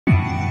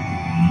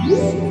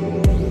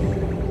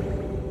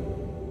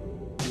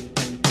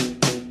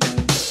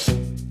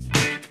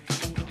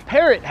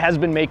Parrot has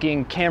been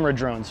making camera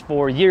drones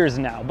for years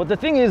now, but the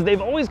thing is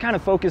they've always kind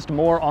of focused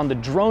more on the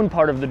drone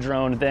part of the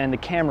drone than the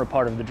camera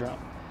part of the drone.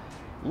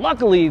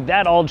 Luckily,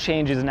 that all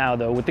changes now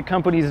though with the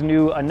company's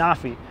new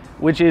Anafi,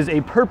 which is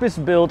a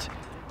purpose-built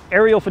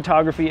aerial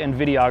photography and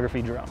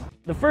videography drone.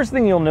 The first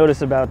thing you'll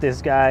notice about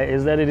this guy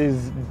is that it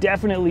is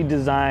definitely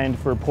designed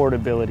for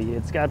portability.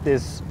 It's got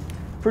this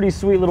pretty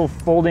sweet little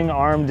folding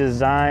arm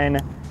design,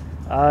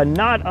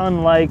 not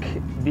unlike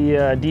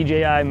the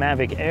DJI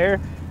Mavic Air.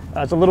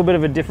 It's a little bit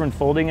of a different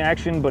folding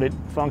action, but it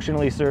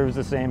functionally serves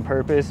the same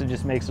purpose. It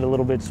just makes it a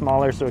little bit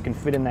smaller so it can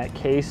fit in that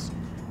case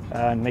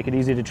and make it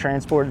easy to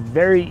transport.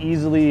 Very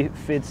easily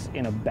fits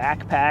in a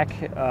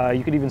backpack.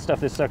 You could even stuff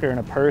this sucker in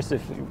a purse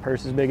if your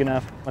purse is big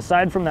enough.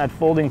 Aside from that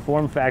folding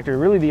form factor,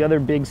 really the other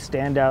big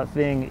standout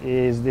thing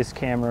is this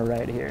camera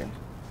right here.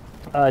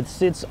 It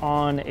sits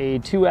on a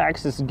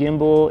 2-axis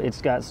gimbal.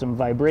 It's got some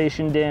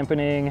vibration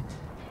dampening.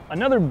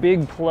 Another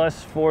big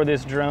plus for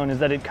this drone is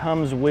that it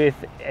comes with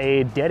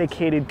a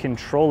dedicated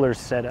controller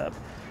setup.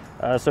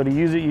 So to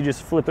use it, you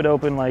just flip it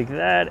open like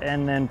that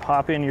and then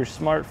pop in your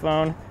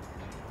smartphone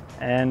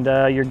and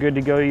you're good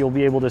to go. You'll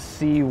be able to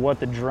see what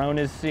the drone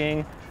is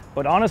seeing.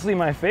 But honestly,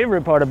 my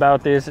favorite part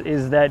about this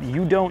is that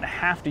you don't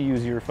have to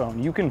use your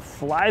phone. You can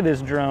fly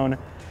this drone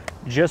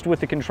just with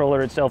the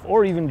controller itself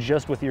or even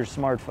just with your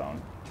smartphone.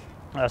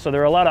 So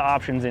there are a lot of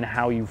options in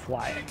how you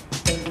fly it.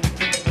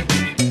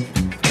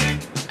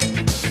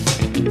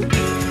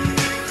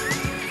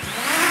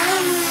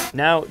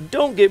 Now,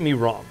 don't get me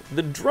wrong,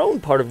 the drone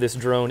part of this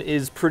drone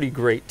is pretty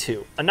great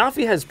too.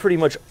 Anafi has pretty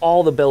much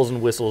all the bells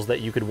and whistles that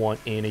you could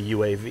want in a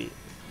UAV.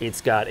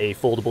 It's got a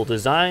foldable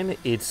design,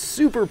 it's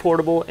super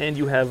portable, and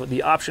you have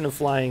the option of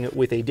flying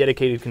with a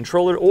dedicated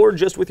controller or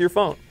just with your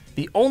phone.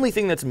 The only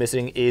thing that's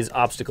missing is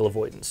obstacle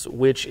avoidance,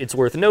 which it's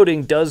worth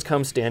noting does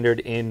come standard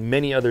in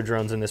many other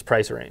drones in this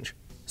price range.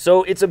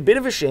 So it's a bit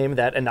of a shame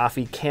that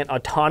Anafi can't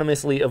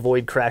autonomously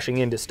avoid crashing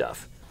into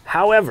stuff.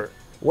 However,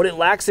 what it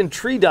lacks in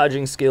tree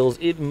dodging skills,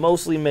 it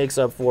mostly makes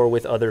up for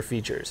with other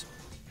features.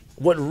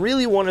 What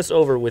really won us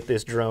over with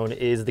this drone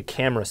is the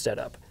camera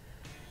setup.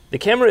 The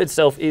camera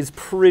itself is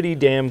pretty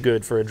damn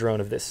good for a drone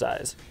of this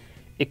size.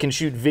 It can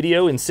shoot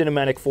video in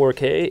cinematic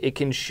 4K, it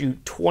can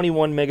shoot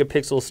 21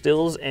 megapixel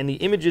stills, and the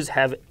images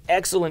have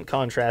excellent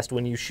contrast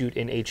when you shoot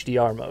in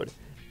HDR mode.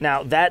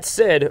 Now, that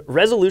said,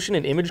 resolution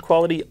and image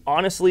quality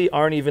honestly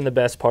aren't even the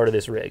best part of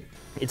this rig.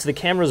 It's the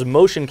camera's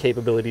motion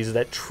capabilities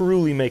that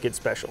truly make it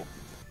special.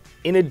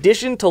 In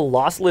addition to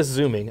lossless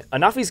zooming,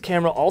 Anafi's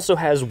camera also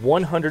has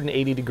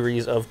 180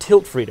 degrees of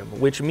tilt freedom,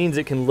 which means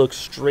it can look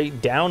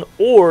straight down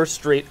or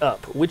straight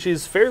up, which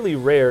is fairly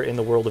rare in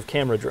the world of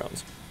camera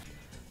drones.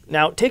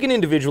 Now, taken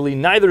individually,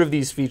 neither of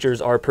these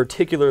features are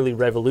particularly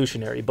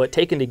revolutionary, but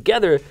taken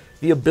together,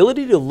 the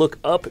ability to look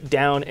up,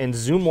 down, and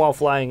zoom while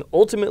flying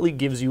ultimately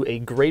gives you a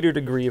greater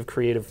degree of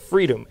creative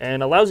freedom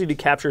and allows you to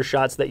capture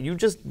shots that you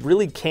just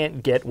really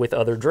can't get with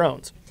other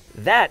drones.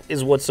 That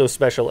is what's so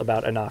special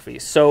about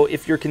Anafi. So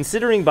if you're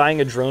considering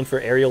buying a drone for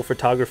aerial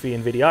photography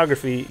and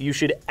videography, you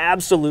should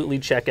absolutely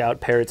check out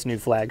Parrot's new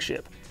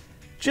flagship.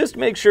 Just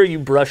make sure you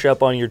brush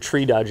up on your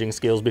tree dodging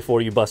skills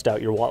before you bust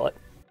out your wallet.